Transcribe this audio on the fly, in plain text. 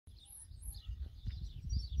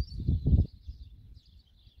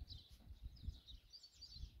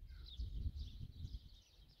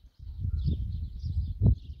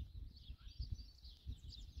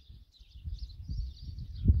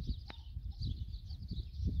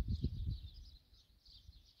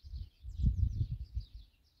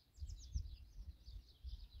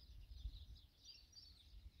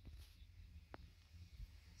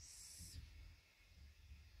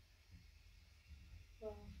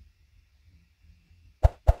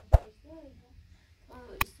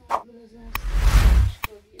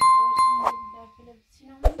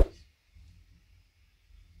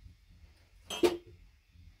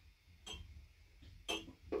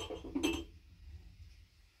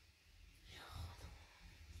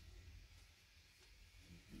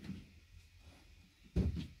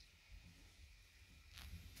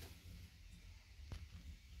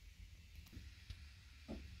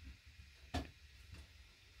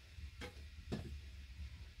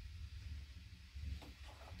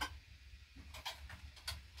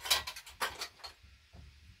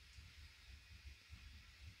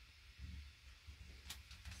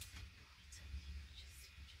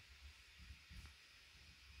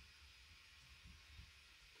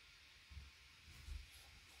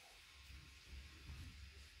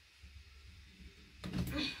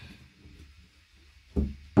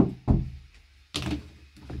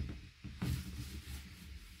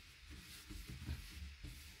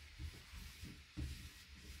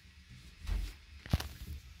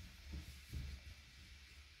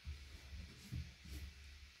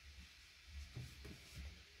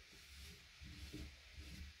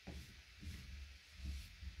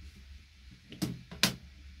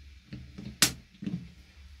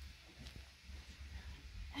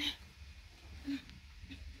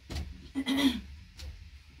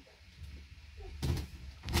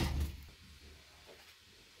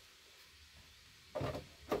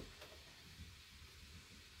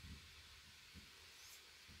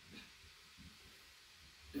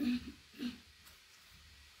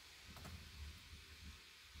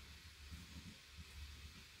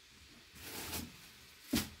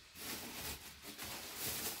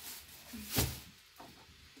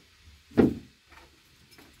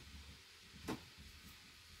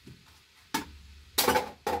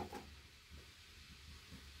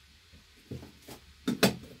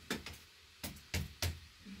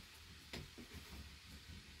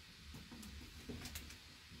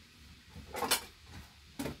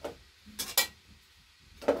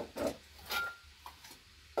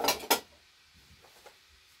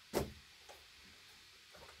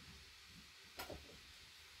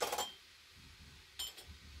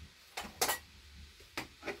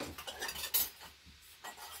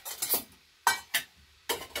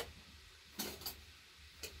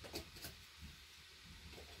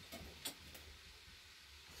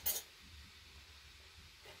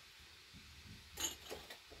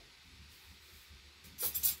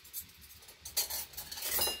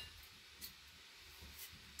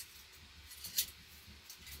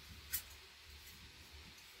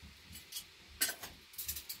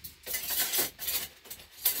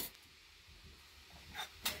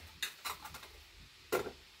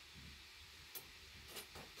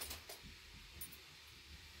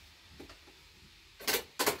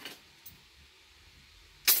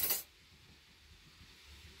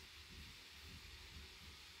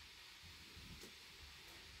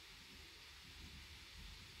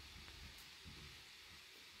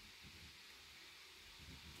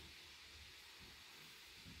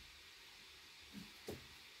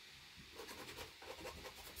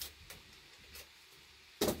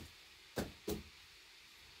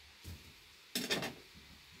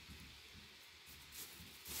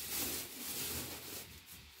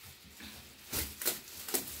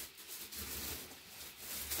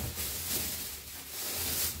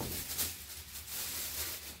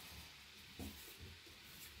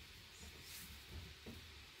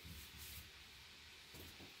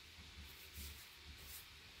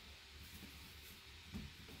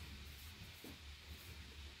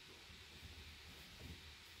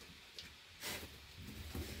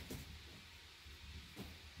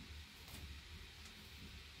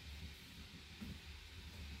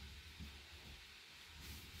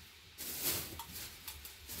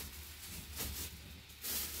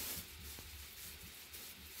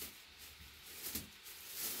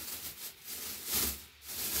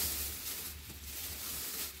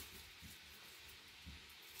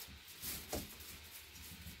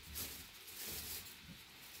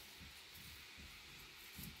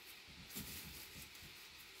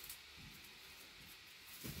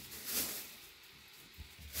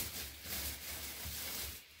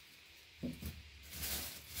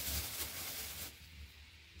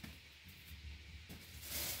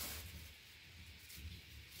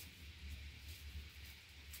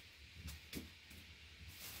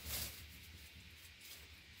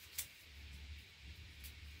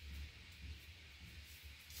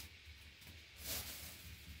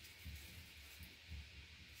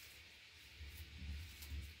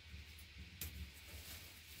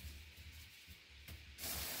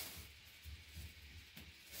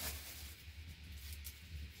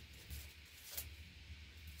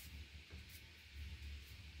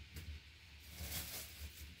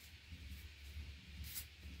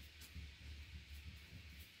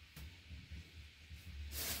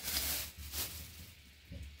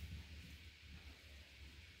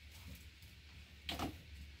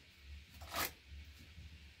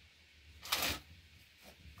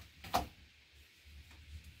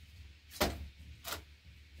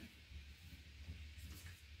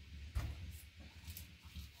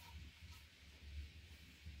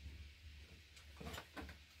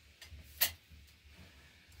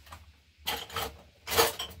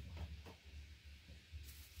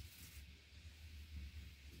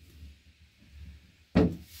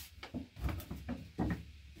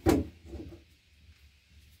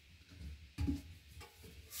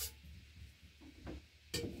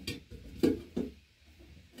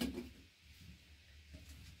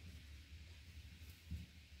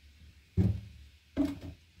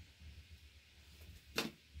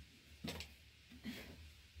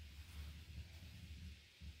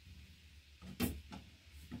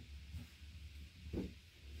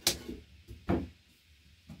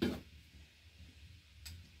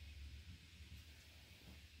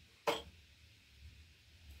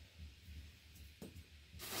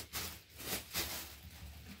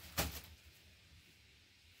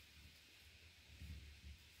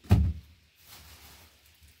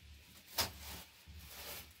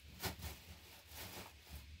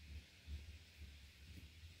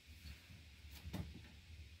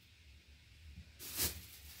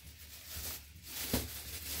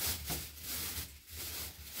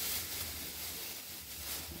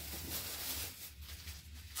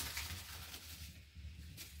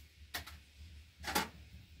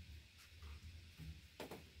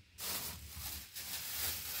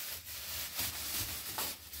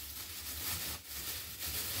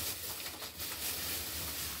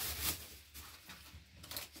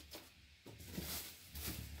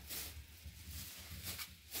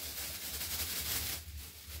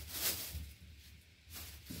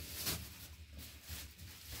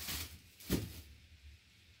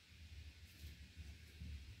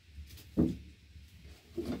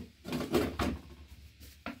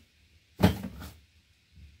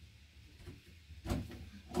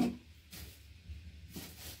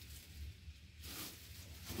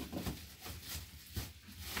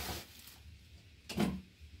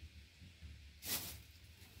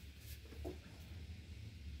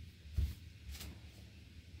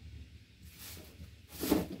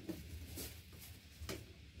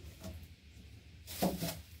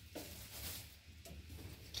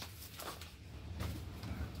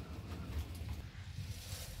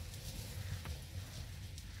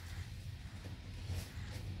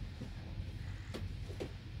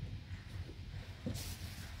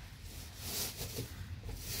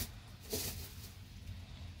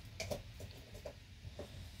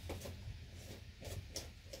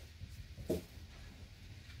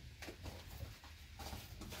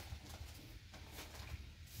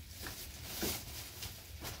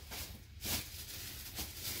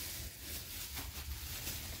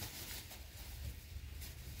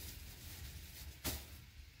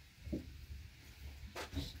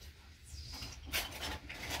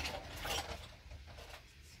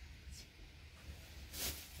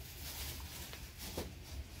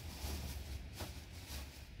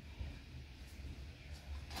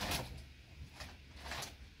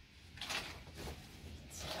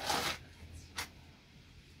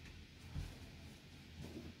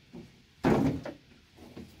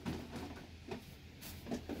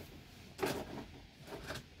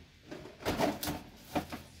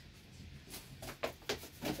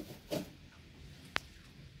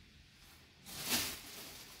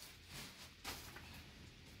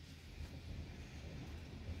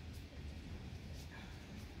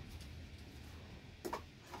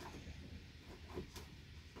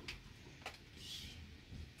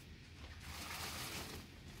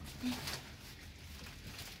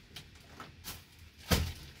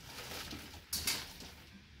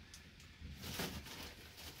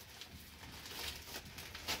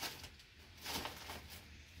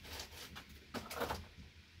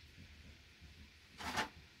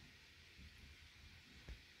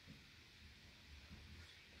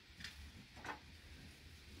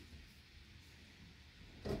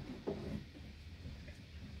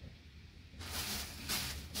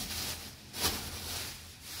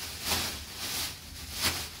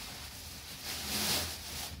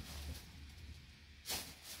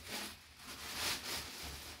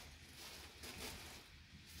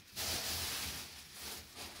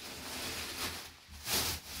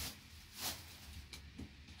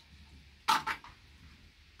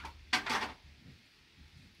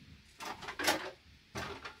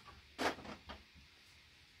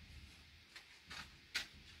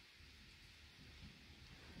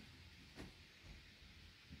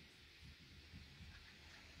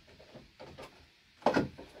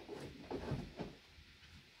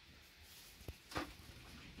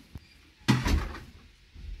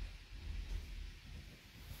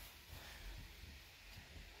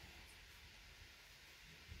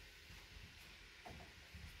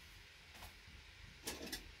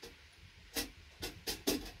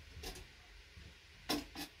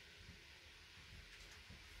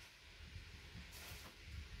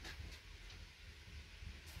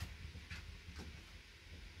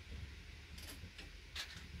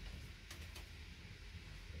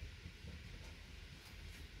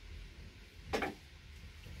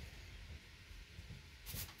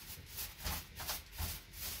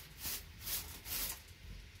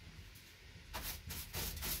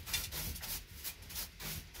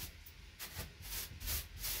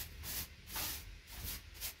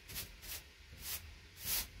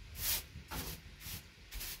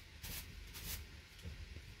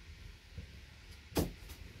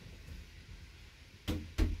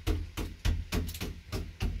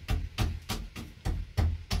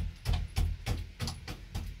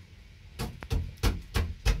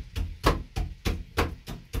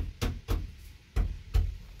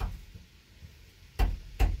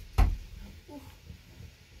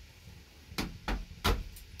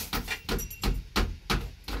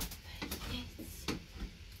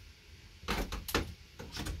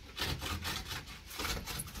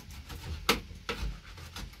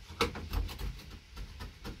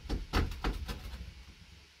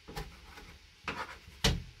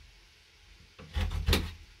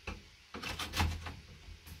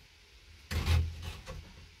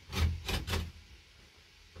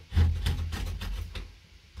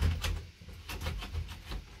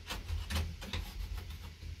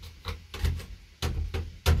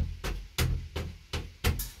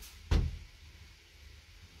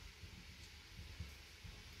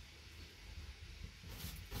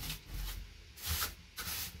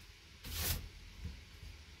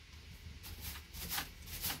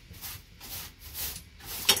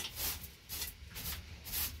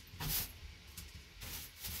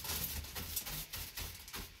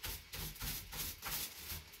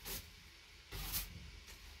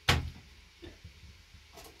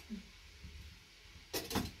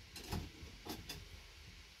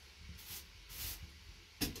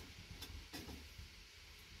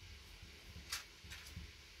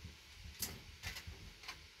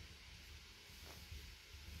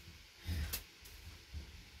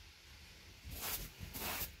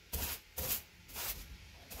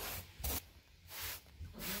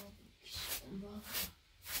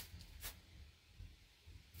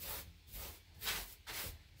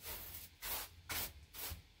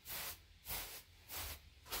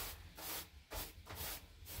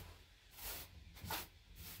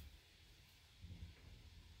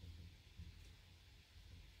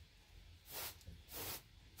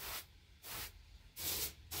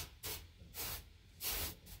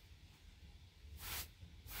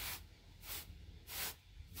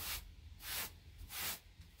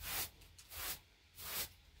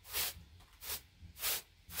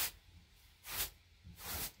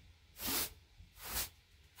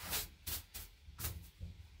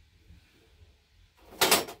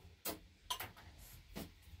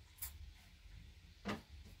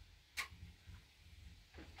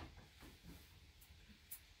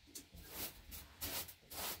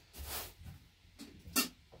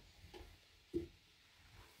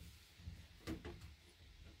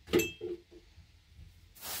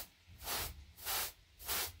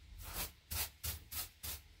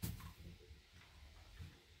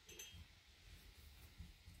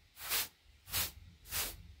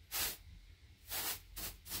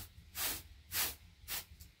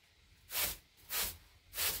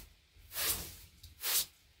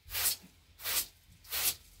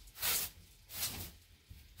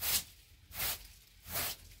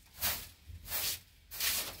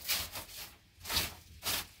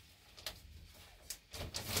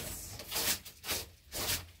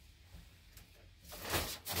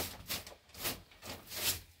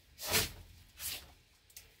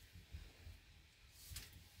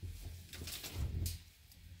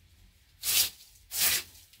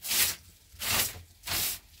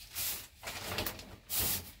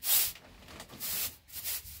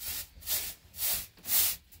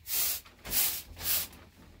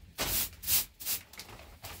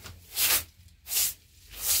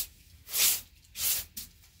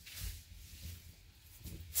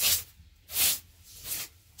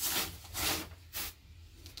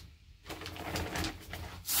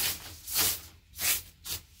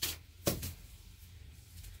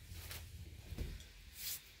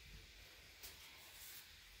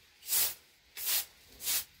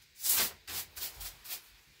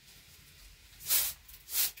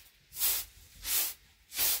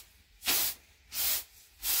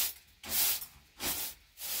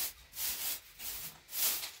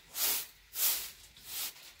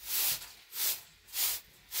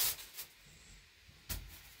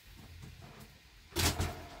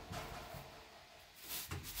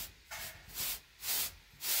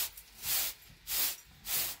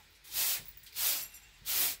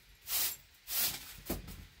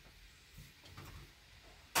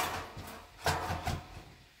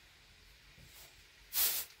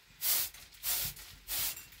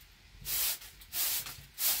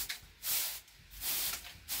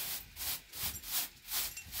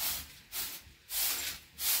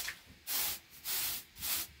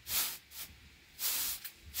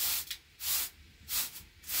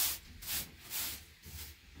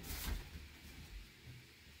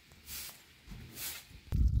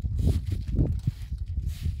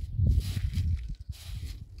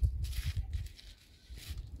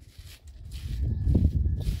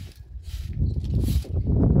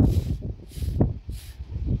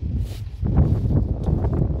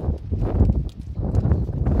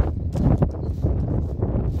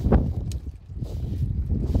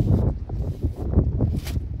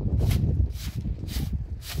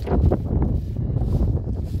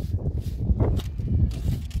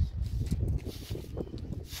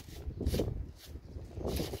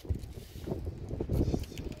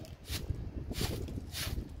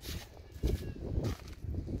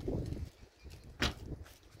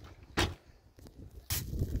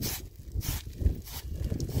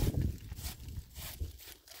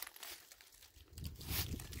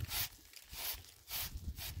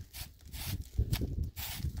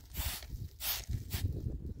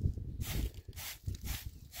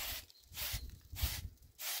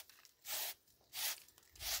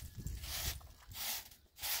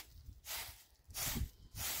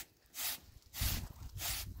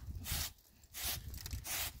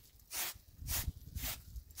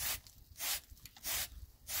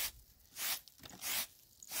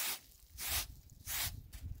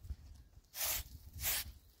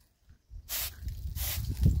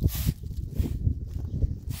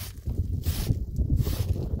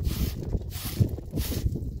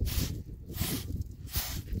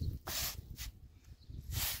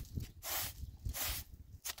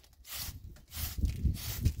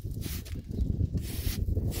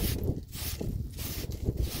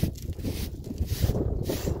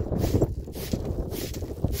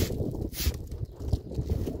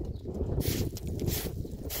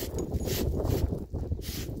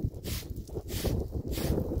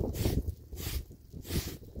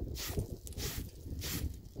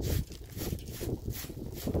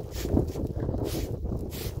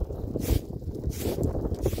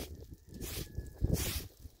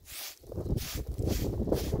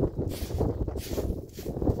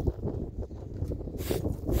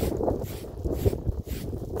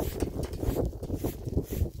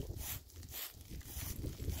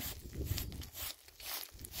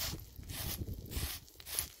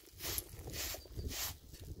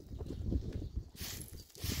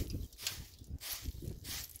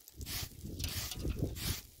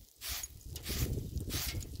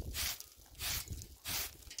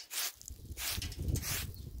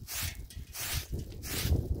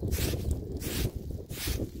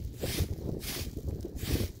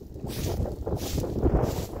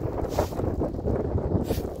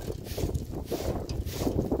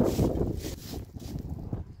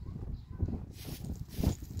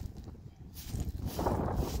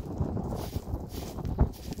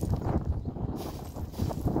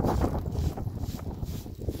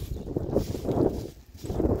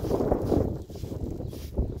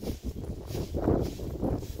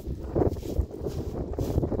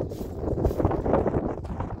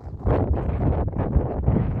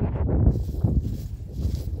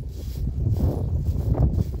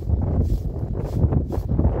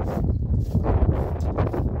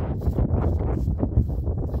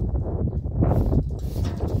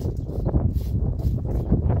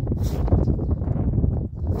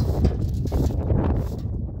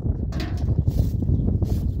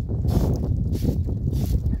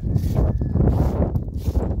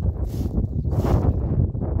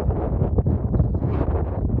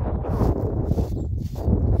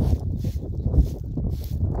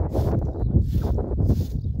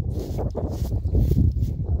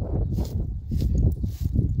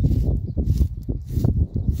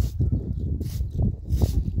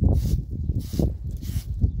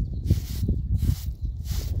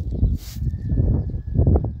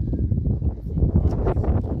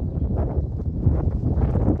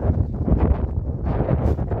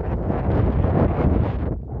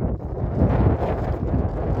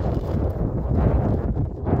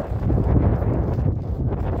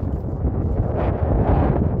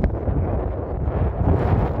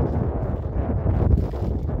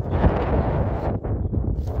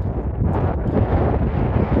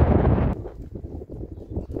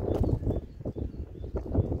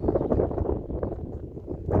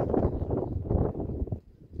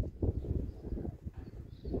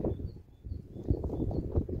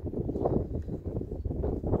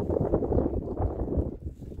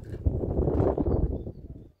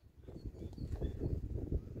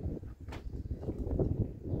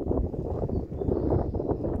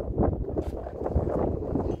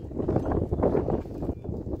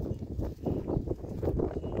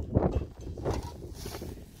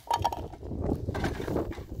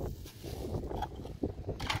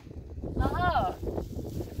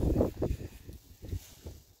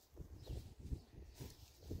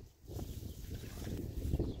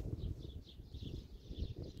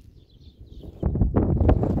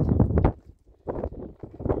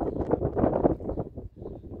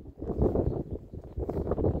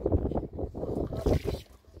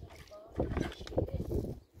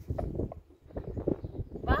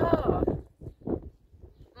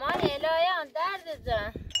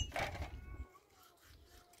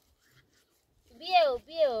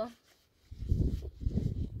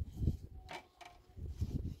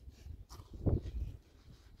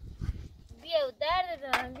درد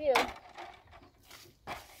دارم بیا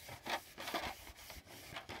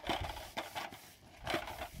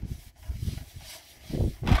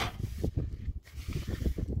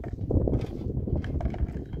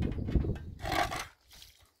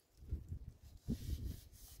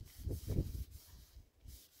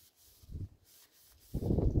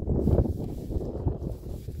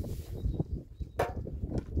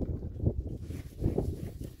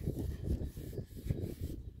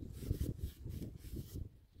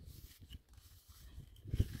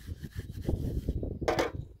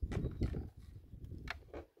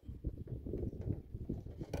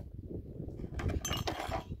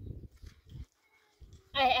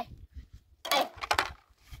ای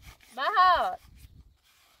بهار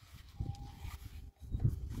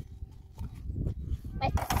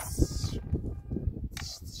ای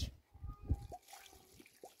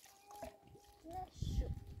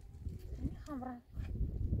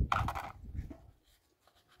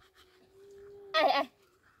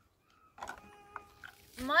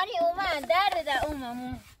ماری اومد درد در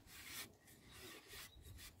اومد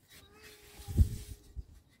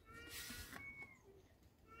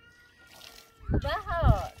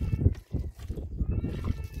بهار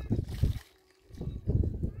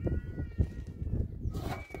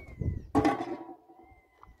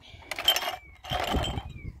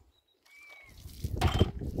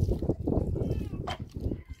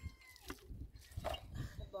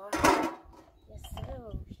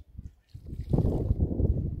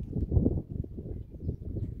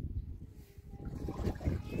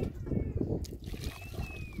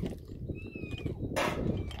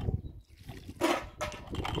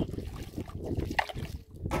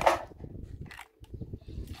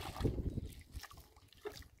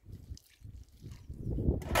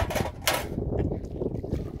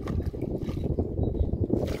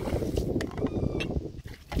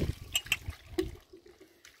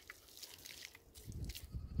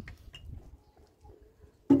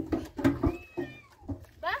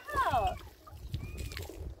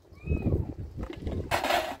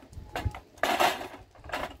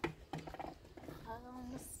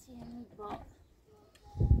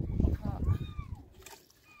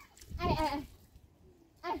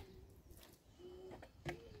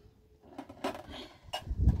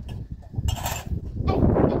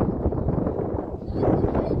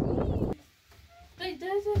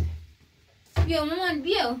بیا مامان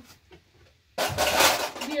بیا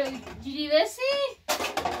بیا جوری بسی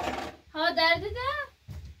ها درد ده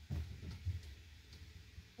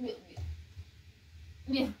بیا بیا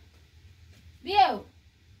بیا بیا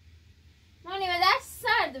مانی به دست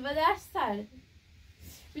سرد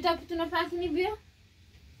بیا تا پتونو پکنی بیا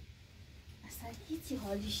اصلا هیچی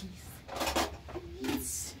حالیش نیست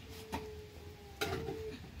هیچ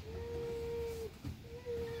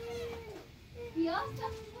بیا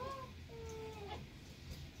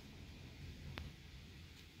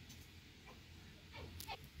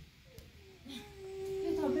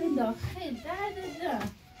داخل درد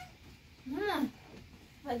نه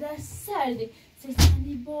و در سردی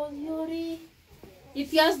سیستانی بالیاری یه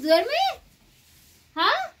پیاز دارمی؟ ها؟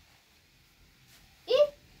 ای؟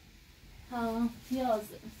 ها پیاز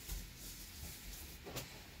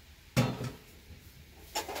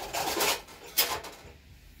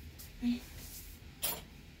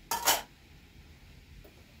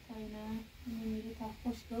تاینا نمیری تا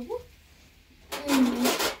خوشگاه بود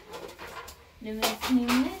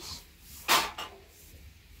نمیش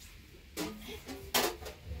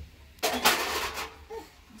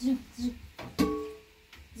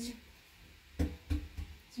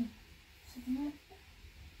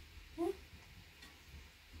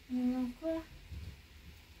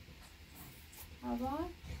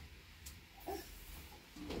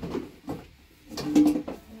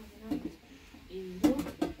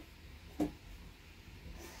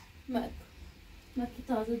که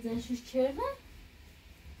تازه زنشوش چرده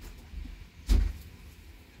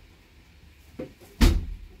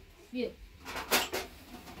بیا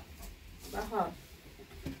بهار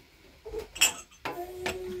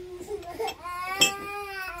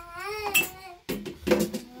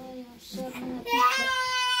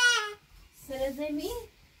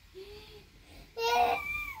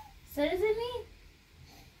سر زمین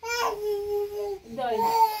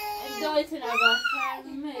دایت نبر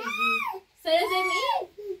فرمزی سر زمین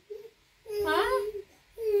ها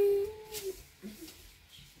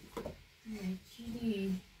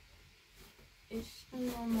مجلی عشق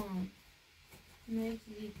مامان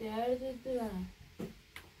مجلی درد دارم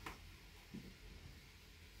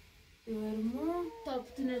دورمو تا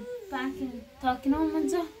بتونه پاکن تاکنه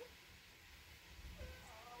منجا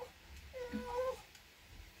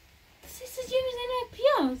سیسو چی میزنی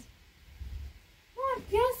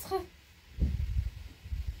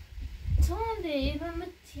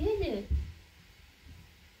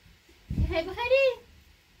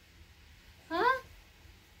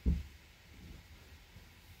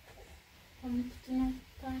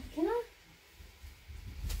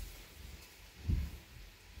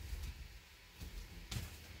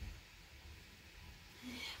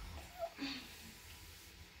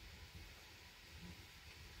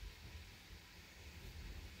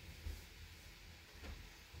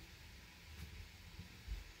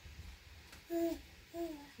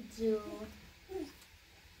جو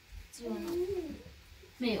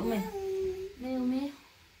ميو ميو ميو ميو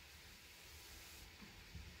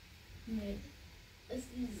ميو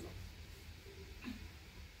عزيزة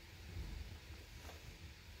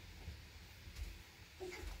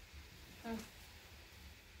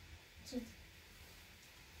شد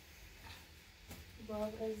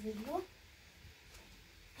باب عزيزة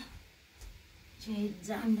جيد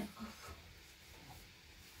زعمنا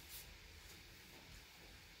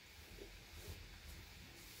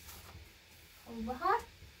بحر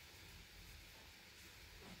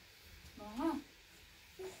بحر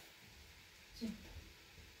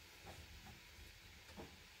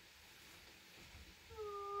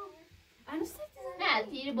نه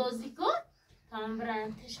تیر بازی کن تمام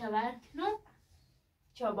برند تشور کنم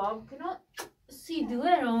کباب کنم سی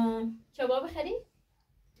دوارم کباب خری؟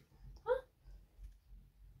 ها؟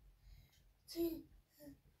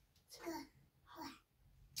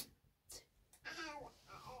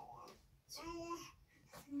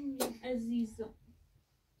 عزیزم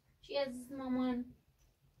چی عزیز مامان؟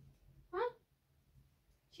 ها؟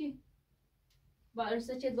 چی؟ با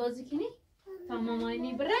عروسه چه بازی کنی؟ تا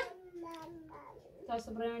مامانی بره؟ تا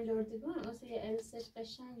صبران لردگون واسه یه عروسش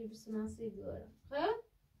قشنگی بسناسی دارم خب؟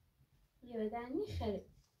 یه بدن میخره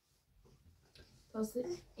واسه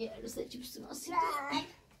یه عروسه چی بسناسی دارم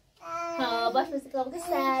ها باش بسه که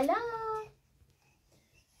سلام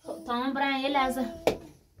خب تمام برن یه لحظه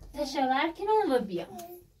تشور کنم و بیام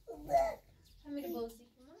همین بازی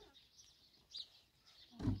کنم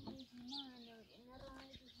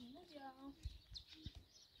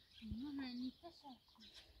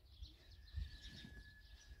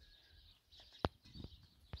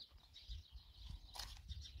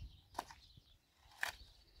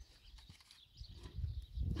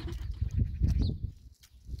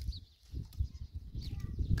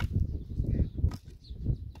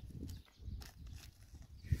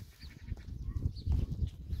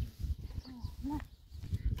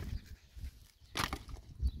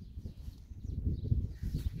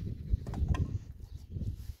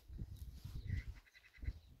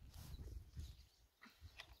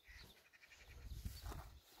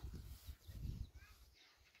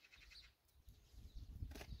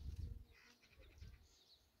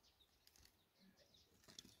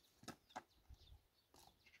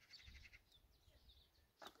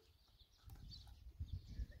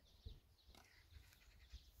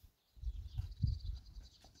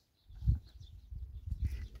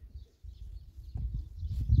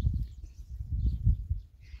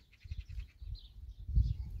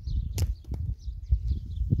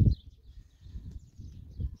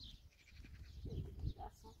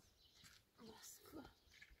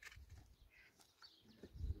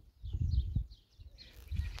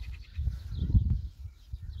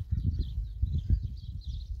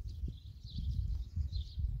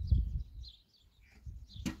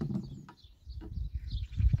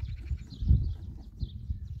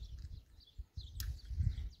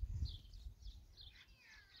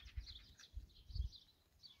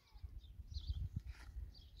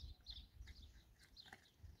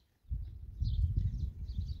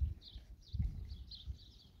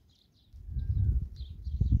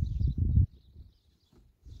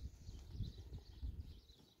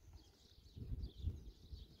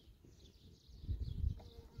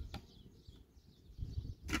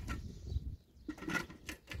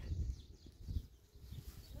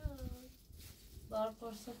بار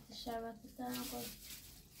فرصت شربت بسرم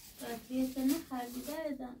قطعیت نخریده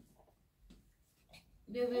بدم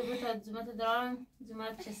بیا تا زومت دارم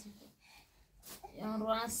زومت چسی کن یعنی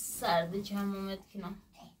روان سرده که هم اومد کنم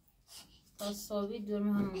تا صابی دورم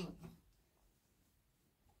هم اومد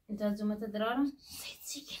تا زومت دارم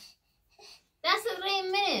سیدی کن دست روی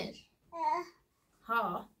منش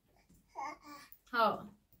ها ها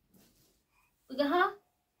بگه ها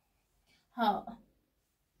ها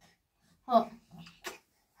ها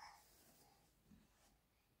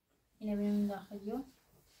اینه بریم داخلیو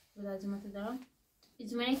بود عظمت دارم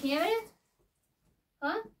ایزمانه کیه برید؟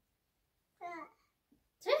 ها؟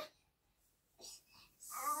 چه؟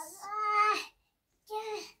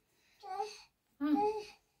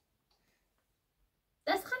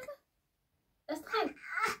 دست خلق دست خلق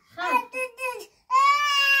خلق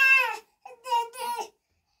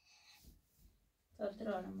تا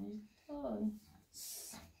درارم تای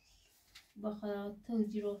بخدا تو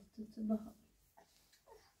جیرفت تو بخدا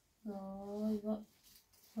وای وای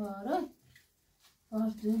وای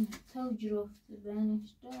وای تو جرفت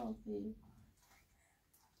بینش داغی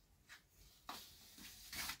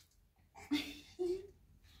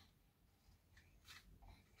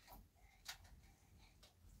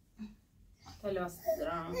تا لباس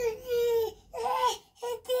دارم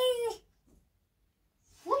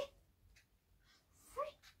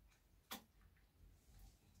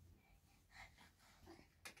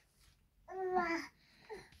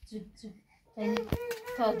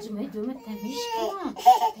تاجمه دومه تمیش کنم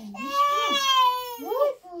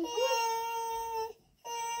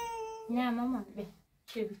نه مامان به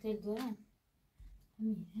چه بیتل دارم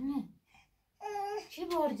میرنه چه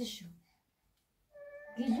بارده شو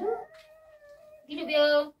گیلو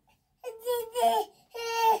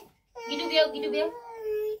بیا گیلو بیا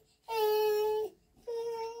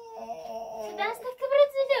دست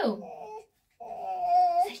کبرت زدو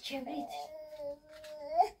چه برید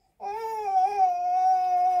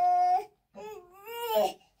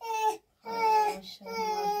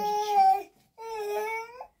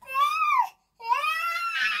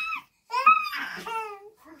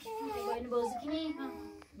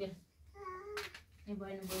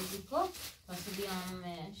بازی کن واسه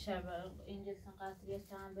بیام شب اینجا قطریه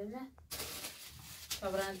تم بده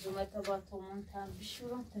شبران جمعه تا با تومون تم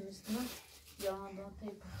بشورم تمستون یا هم دانتای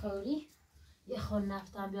بخوری یه خور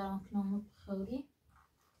نفتم بیارم کلامو بخوری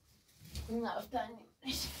نفتم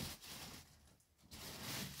نیمش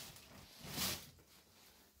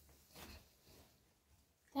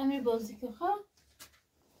تمیر بازی که خواه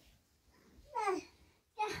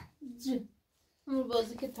جو امور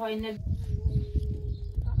بازی که تاینه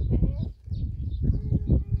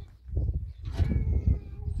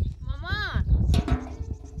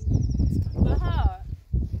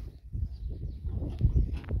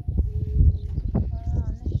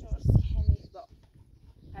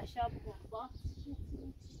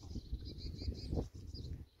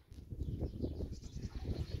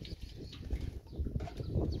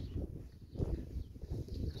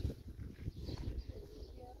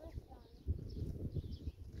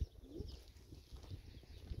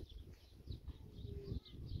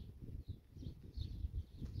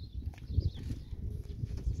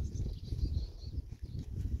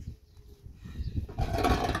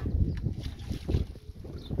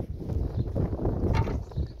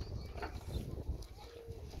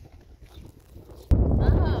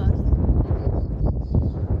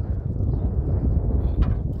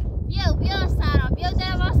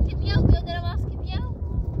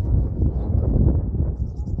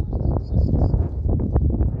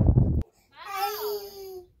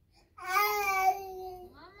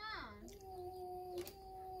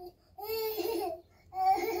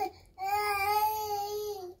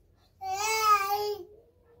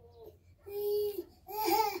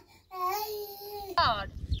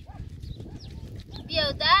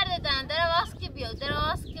بیا درد دنده رو واسه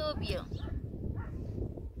بیا بیا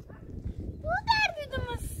او درد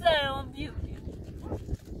دم سرم بیا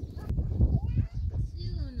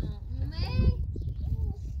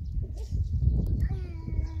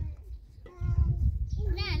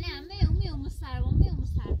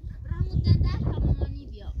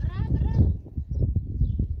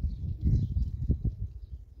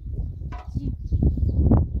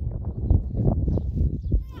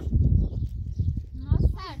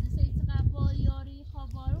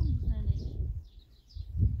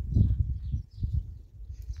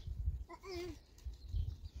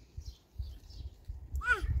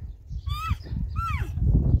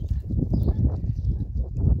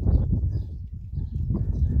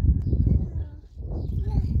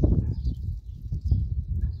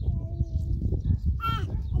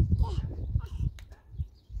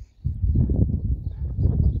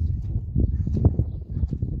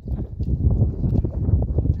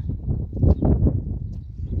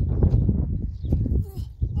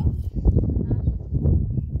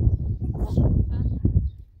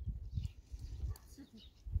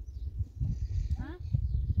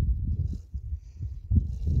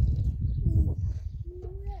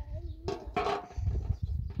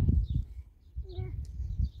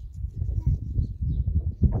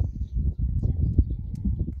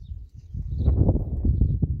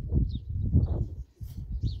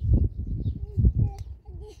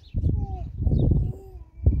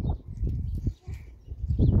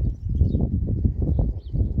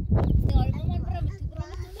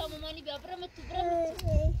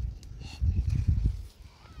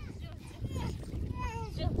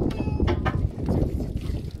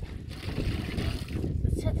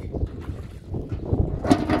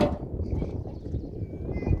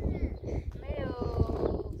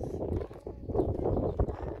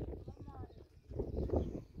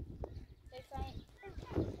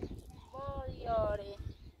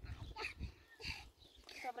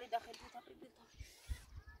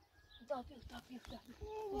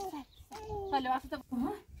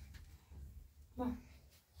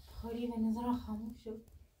خوری به نظر خاموش شد.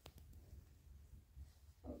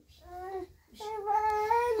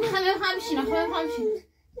 خواهم بشینم تا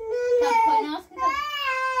پایین آس کنم.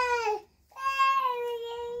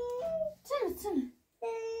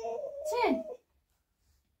 چه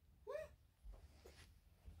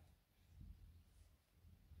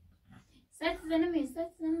سرت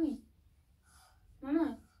زنمی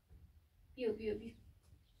ماما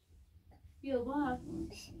بیا بار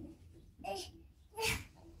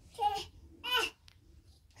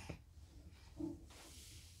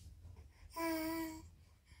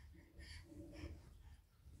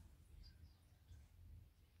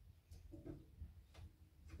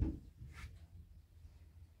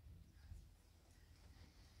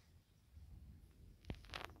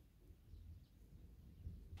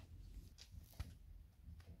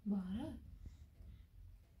Bahar.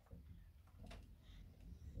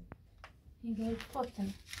 اینجا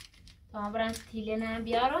خودتون تا برم تیلنم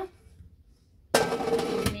بیارم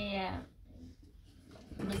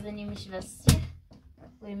بزنیمش وسیع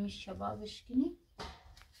و میش شبابش کنی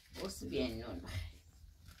بس بیاین نون بخیر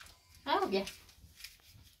ها بیا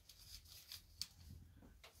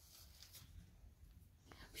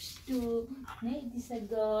پشتو نه دیسه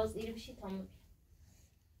گاز ایره بشی تمام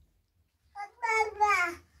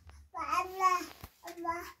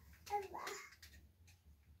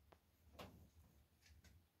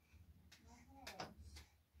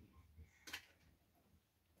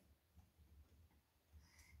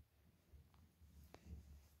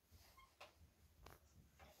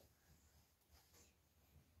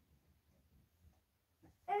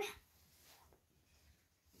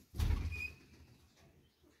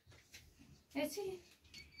چی؟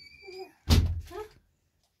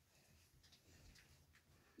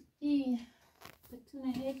 این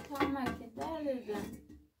بتونه هیک کامل که دارم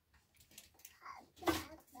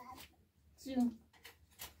جون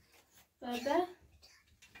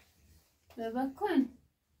بابا کن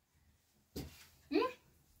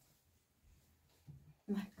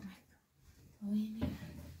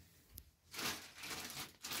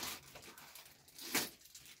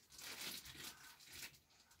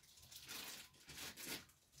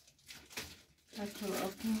Batoole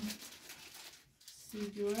opnieuw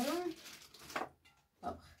sizzling.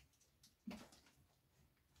 Baba.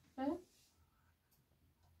 Foei.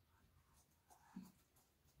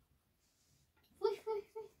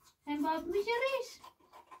 En wat moet je ris?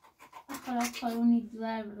 Ik ga dat gewoon niet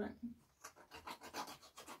blijven.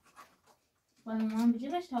 Wanneer man moet je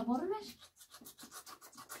ris? Hou bormes.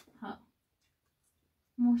 Hou.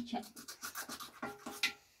 Moet je.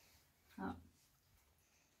 Hou.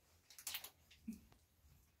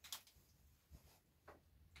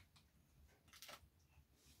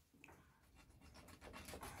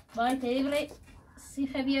 باید تریبری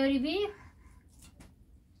سیخه بیاری بی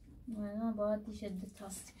نه باید دیشده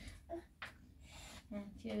تاستی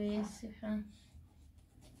چه بیه سیخه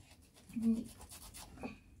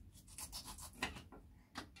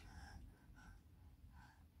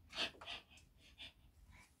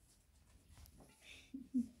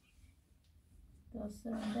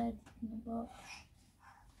داستان درد نبا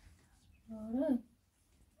آره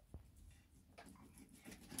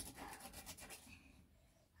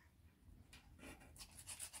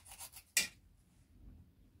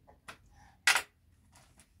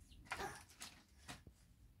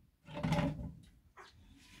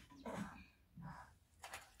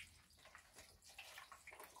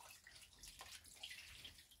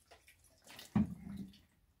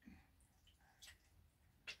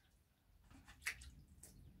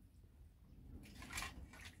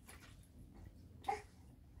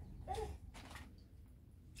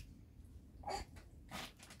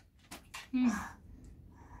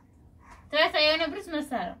Terasa eu não preciso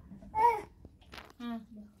maçar.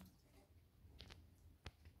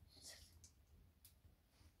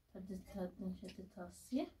 Tadın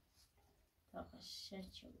tavsiye.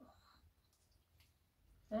 Tabaşa çabuk.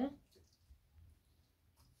 Evet.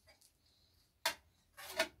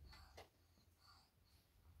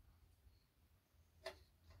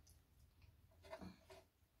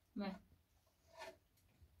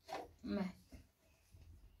 Ne.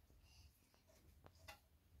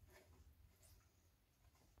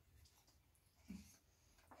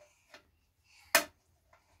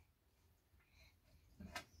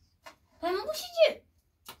 Tamam bu şişi.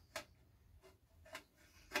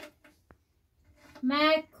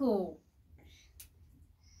 Mako.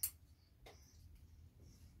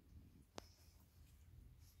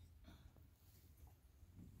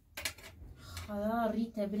 خدا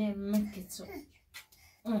ریت بینه مکتسو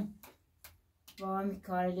با همی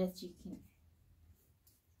کارجت چیکین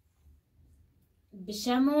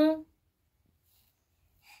بشمو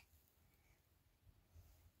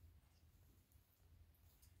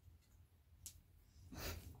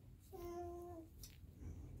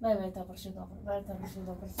باي تابر شو دابر باي تابر شو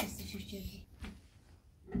دابر سيستي شو تشيزي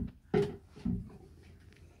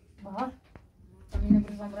بهار تمينا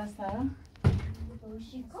برزام راس تارا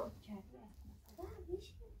بوشيكو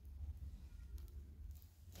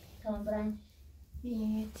كمان براين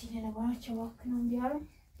تينا نبغى نشوفك نوم بيارو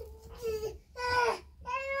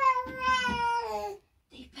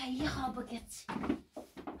دیگه خواب کسی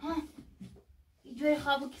ها اینجوری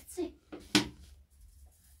خواب کسی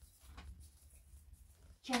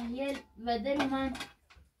کهیل و دل من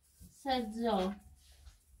سجا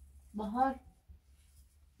بهار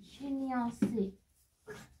چه نیازی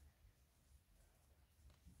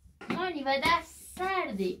مانی و دست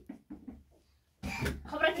سردی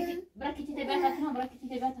خب براکتی تبیت کنم براکتی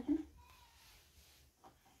تبیت کنم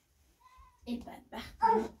این بدبخت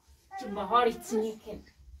که بهاری تینی کن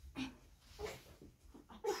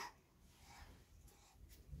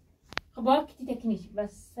خب براکتی تکنیش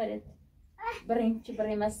بس سرد بریم چه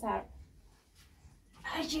بریم از سر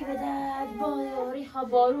عجیبه داد باری خواه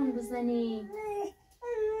بارون بزنی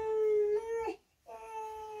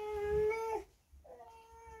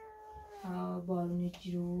بارون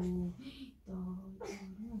جرو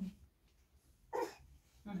بارون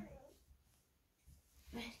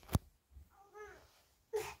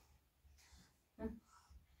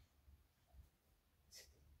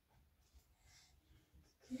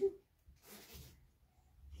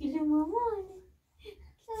كيلو ماماني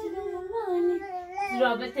كيلو ماماني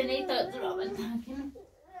زرابتني تا زرابتها كنا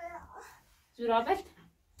زرابتها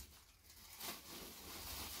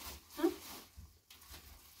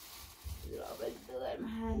زرابت دور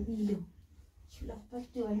محاديلو زرابت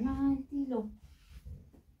دور محاديلو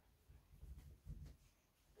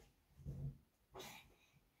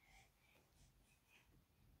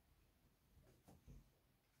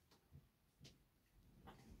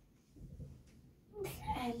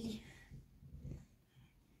Ali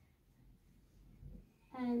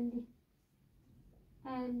Ali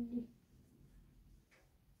Ali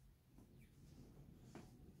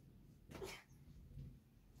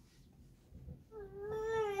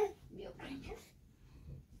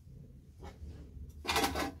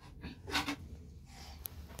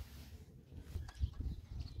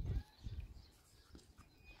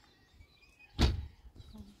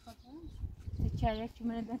تشارك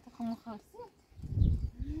من بنتكم خاصة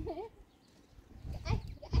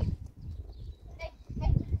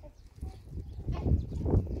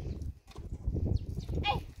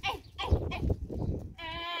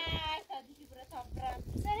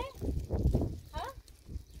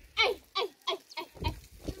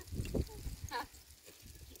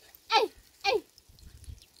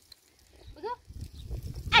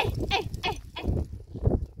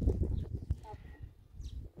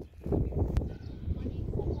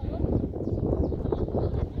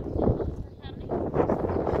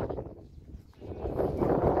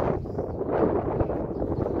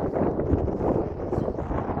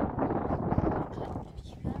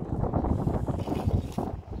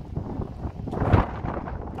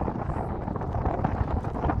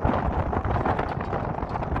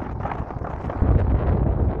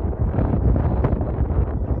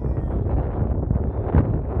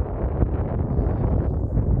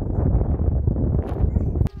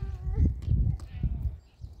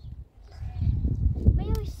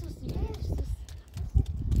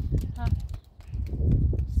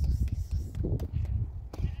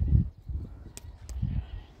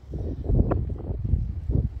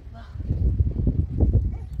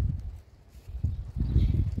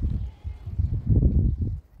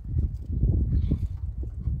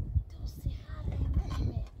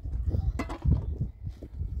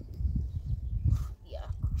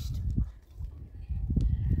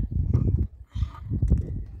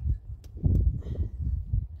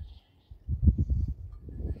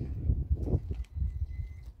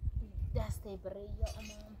برية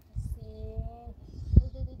أمام حسين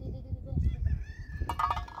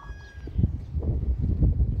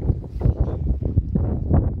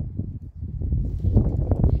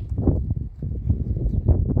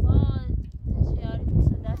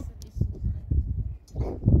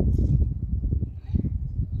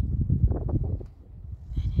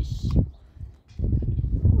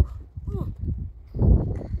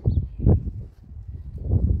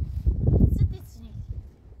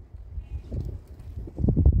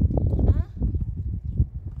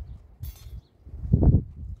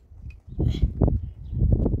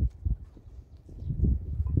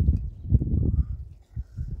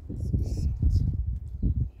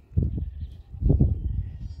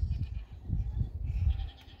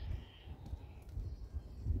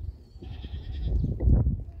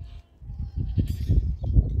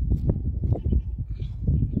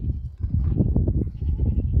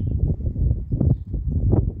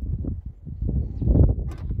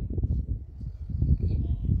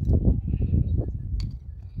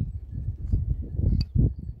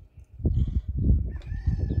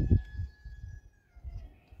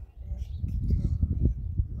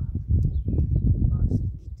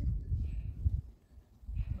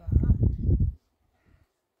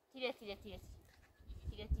tire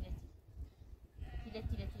tire tire tire tire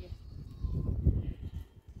tire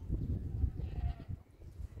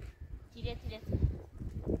tire tire tire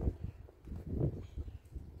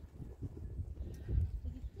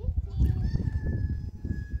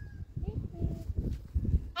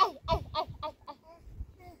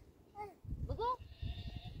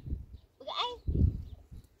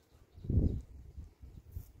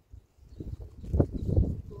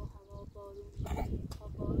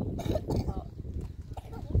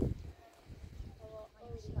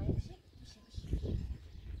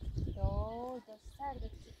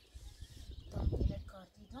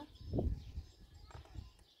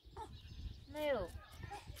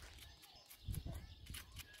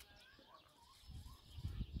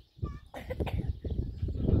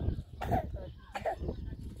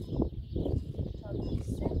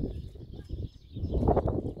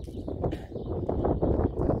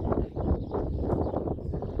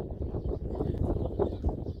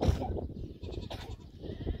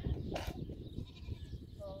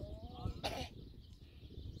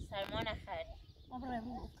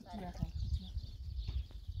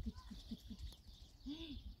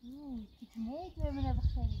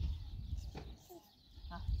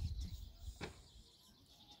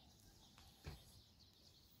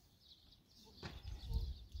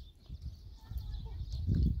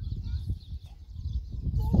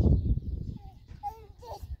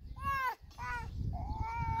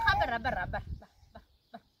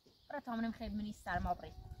برا تا منم خیلی منی سرما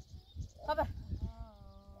برید خبر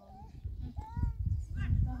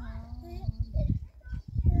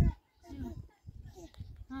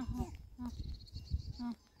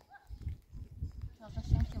تا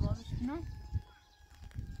قشنگ که بارش کنم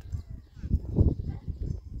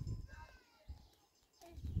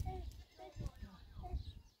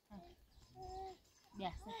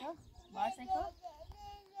بیا سکو بار سکو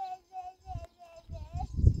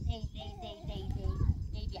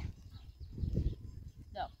دی بیا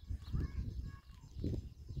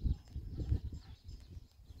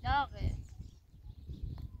داغه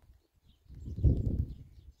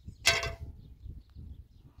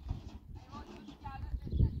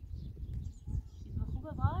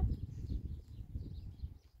خوبه بار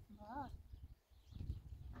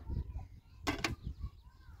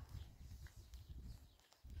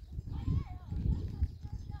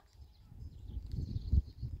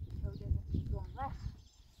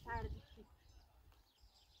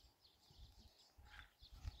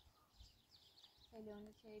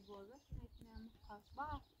خیلی چای بازه میتونم خاص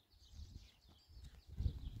با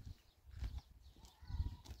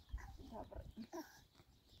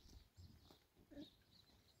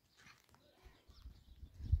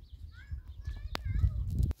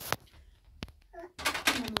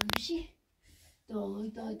میشی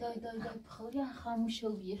دای بخوری خاموش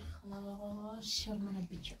و بیر خلاص شرمنه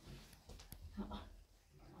بچه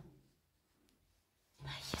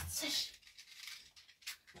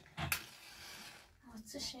باید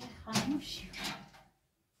چه خاموشی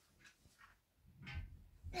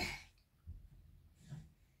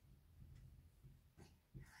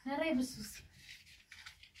نرای بسوسی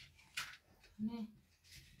نه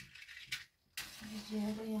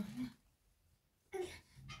جهره یا نه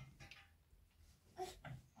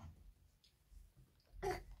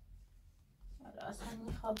اصلا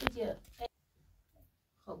میخوابه دیگه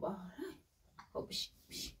خب بهاره خب بشی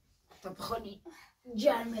تا بخوری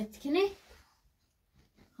جرمت کنه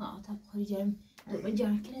ها تا بخوری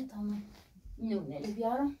جرم کنه تا من نونه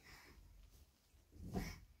بیارم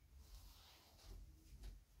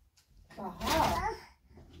بهار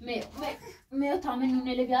میو تا من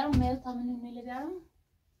نونه بیارم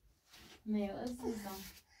میو عزیزم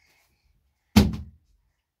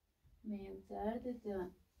میو درد دل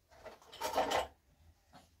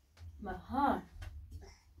بهار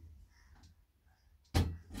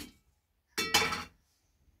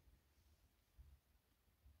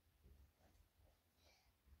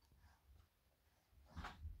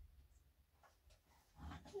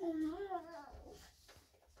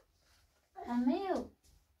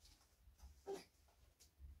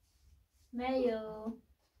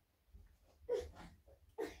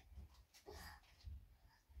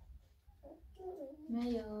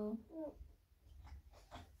میو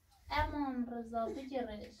امان رضا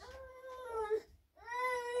بگیرش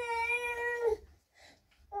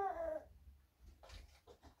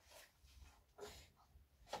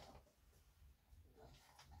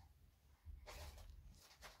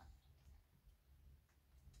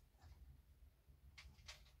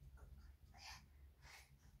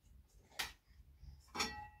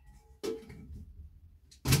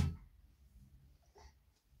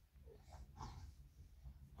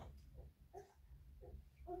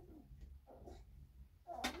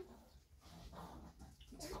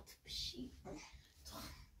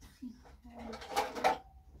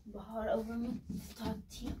Bahar over me.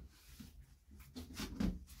 Tati.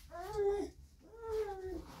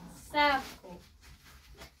 Sapko.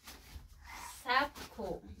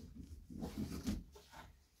 Sapko.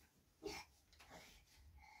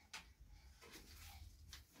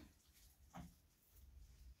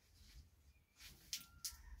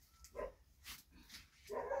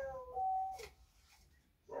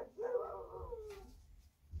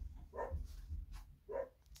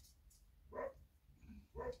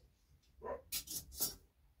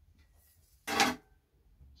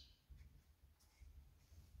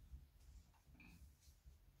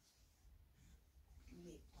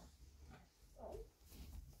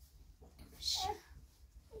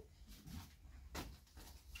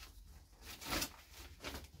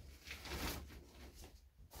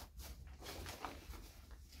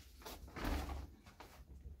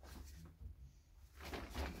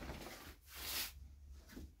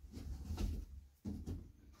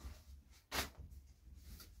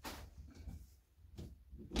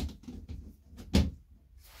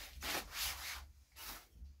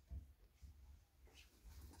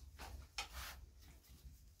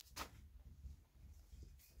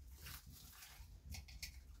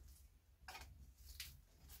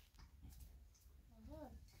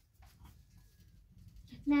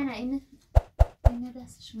 نه اینه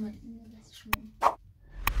دستش اومد.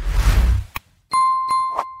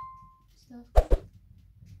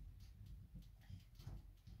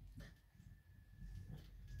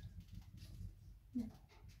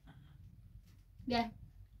 بیا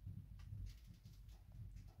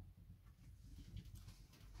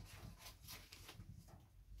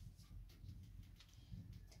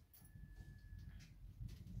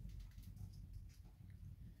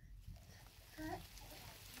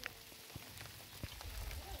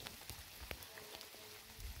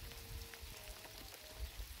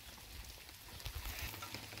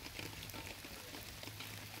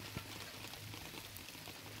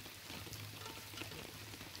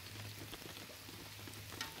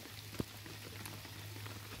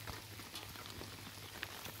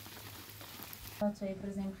توی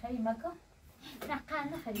برزیم خیلی مکا نه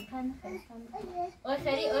قن نخری اوی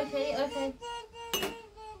خری او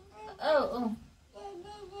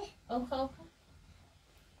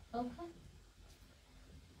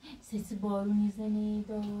سیسی بارون میزنی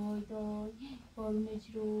دای بارون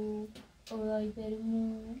اجرو اوی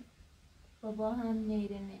برمون بابا هم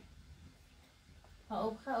نیرنه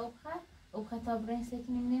ها اوبخه تا برین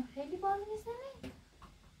سیتی نمیم خیلی بارون میزنی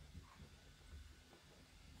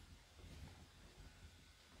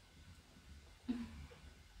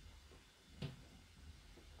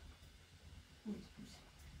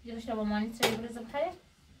جلوش با مانی تری برزم خیلی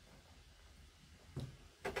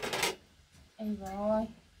ای وای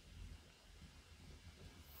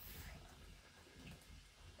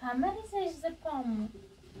پمه ریزش زر پامو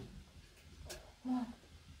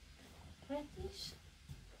ردیش